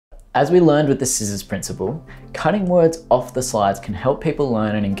As we learned with the scissors principle, cutting words off the slides can help people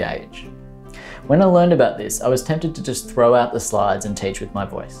learn and engage. When I learned about this, I was tempted to just throw out the slides and teach with my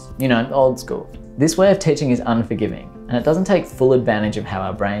voice. You know, old school. This way of teaching is unforgiving, and it doesn't take full advantage of how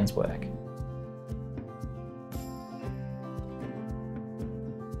our brains work.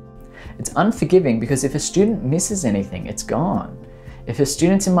 It's unforgiving because if a student misses anything, it's gone. If a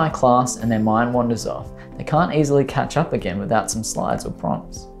student's in my class and their mind wanders off, they can't easily catch up again without some slides or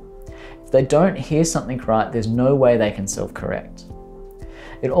prompts. If they don't hear something right, there's no way they can self-correct.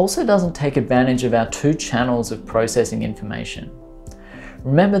 It also doesn't take advantage of our two channels of processing information.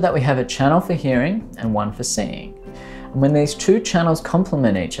 Remember that we have a channel for hearing and one for seeing. And when these two channels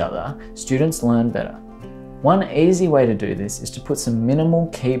complement each other, students learn better. One easy way to do this is to put some minimal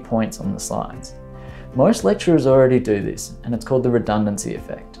key points on the slides. Most lecturers already do this, and it's called the redundancy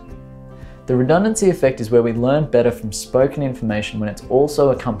effect. The redundancy effect is where we learn better from spoken information when it's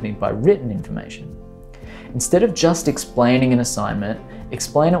also accompanied by written information. Instead of just explaining an assignment,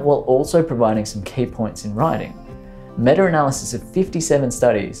 explain it while also providing some key points in writing. Meta-analysis of 57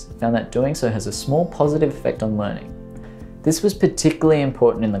 studies found that doing so has a small positive effect on learning. This was particularly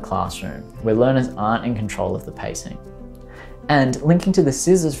important in the classroom, where learners aren't in control of the pacing. And linking to the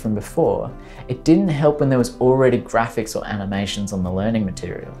scissors from before, it didn't help when there was already graphics or animations on the learning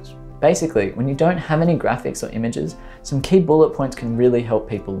materials. Basically, when you don't have any graphics or images, some key bullet points can really help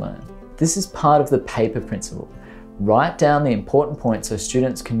people learn. This is part of the paper principle. Write down the important points so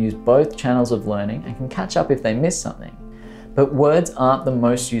students can use both channels of learning and can catch up if they miss something. But words aren't the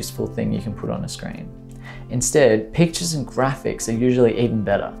most useful thing you can put on a screen. Instead, pictures and graphics are usually even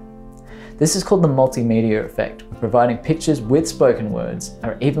better. This is called the multimedia effect, where providing pictures with spoken words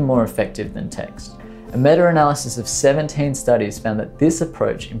are even more effective than text. A meta-analysis of 17 studies found that this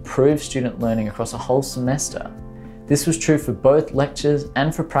approach improved student learning across a whole semester. This was true for both lectures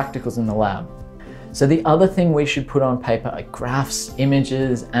and for practicals in the lab. So the other thing we should put on paper are graphs,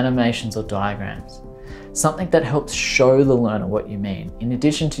 images, animations, or diagrams. Something that helps show the learner what you mean, in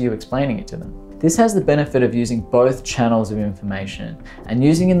addition to you explaining it to them. This has the benefit of using both channels of information and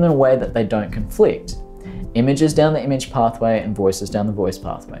using it in a way that they don't conflict. Images down the image pathway and voices down the voice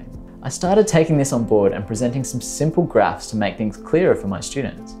pathway. I started taking this on board and presenting some simple graphs to make things clearer for my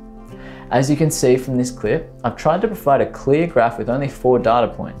students. As you can see from this clip, I've tried to provide a clear graph with only 4 data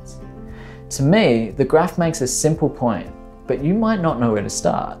points. To me, the graph makes a simple point, but you might not know where to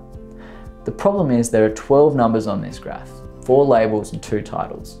start. The problem is there are 12 numbers on this graph, 4 labels and 2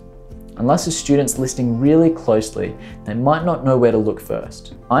 titles. Unless a student's listening really closely, they might not know where to look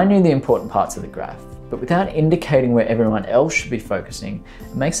first. I knew the important parts of the graph, but without indicating where everyone else should be focusing,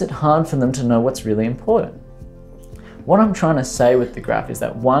 it makes it hard for them to know what's really important. What I'm trying to say with the graph is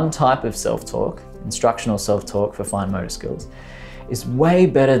that one type of self-talk, instructional self-talk for fine motor skills, is way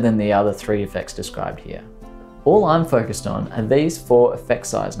better than the other 3 effects described here. All I'm focused on are these 4 effect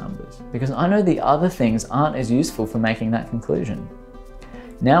size numbers, because I know the other things aren't as useful for making that conclusion.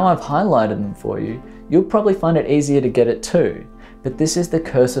 Now I've highlighted them for you, you'll probably find it easier to get it too, but this is the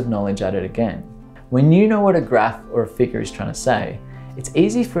curse of knowledge at it again. When you know what a graph or a figure is trying to say, it's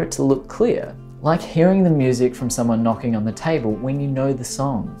easy for it to look clear, like hearing the music from someone knocking on the table when you know the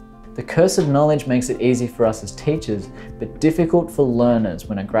song. The curse of knowledge makes it easy for us as teachers, but difficult for learners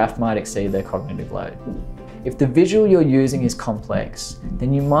when a graph might exceed their cognitive load. If the visual you're using is complex,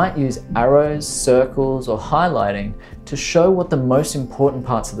 then you might use arrows, circles, or highlighting to show what the most important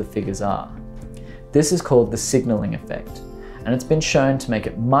parts of the figures are. This is called the signaling effect, and it's been shown to make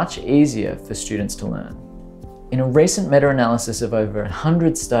it much easier for students to learn. In a recent meta-analysis of over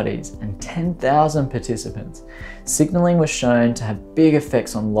 100 studies and 10,000 participants, signaling was shown to have big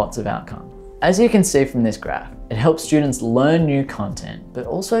effects on lots of outcomes. As you can see from this graph, it helps students learn new content, but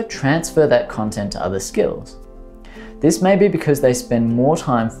also transfer that content to other skills. This may be because they spend more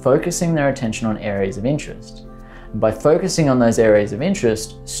time focusing their attention on areas of interest. And by focusing on those areas of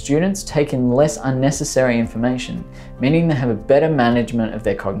interest, students take in less unnecessary information, meaning they have a better management of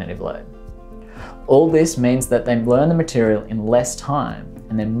their cognitive load. All this means that they learn the material in less time,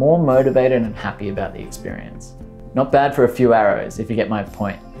 and they're more motivated and happy about the experience. Not bad for a few arrows, if you get my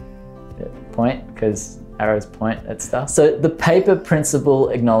point. Point, because arrows point at stuff. So the paper principle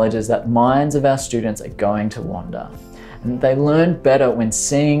acknowledges that minds of our students are going to wander, and they learn better when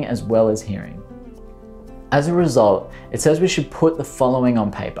seeing as well as hearing. As a result, it says we should put the following on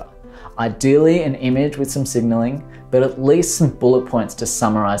paper. Ideally an image with some signaling, but at least some bullet points to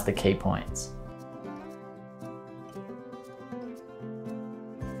summarize the key points.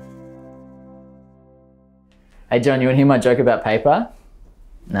 Hey John, you want to hear my joke about paper?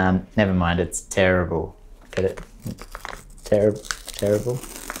 Nah, never mind, it's terrible. Get it? Terrible.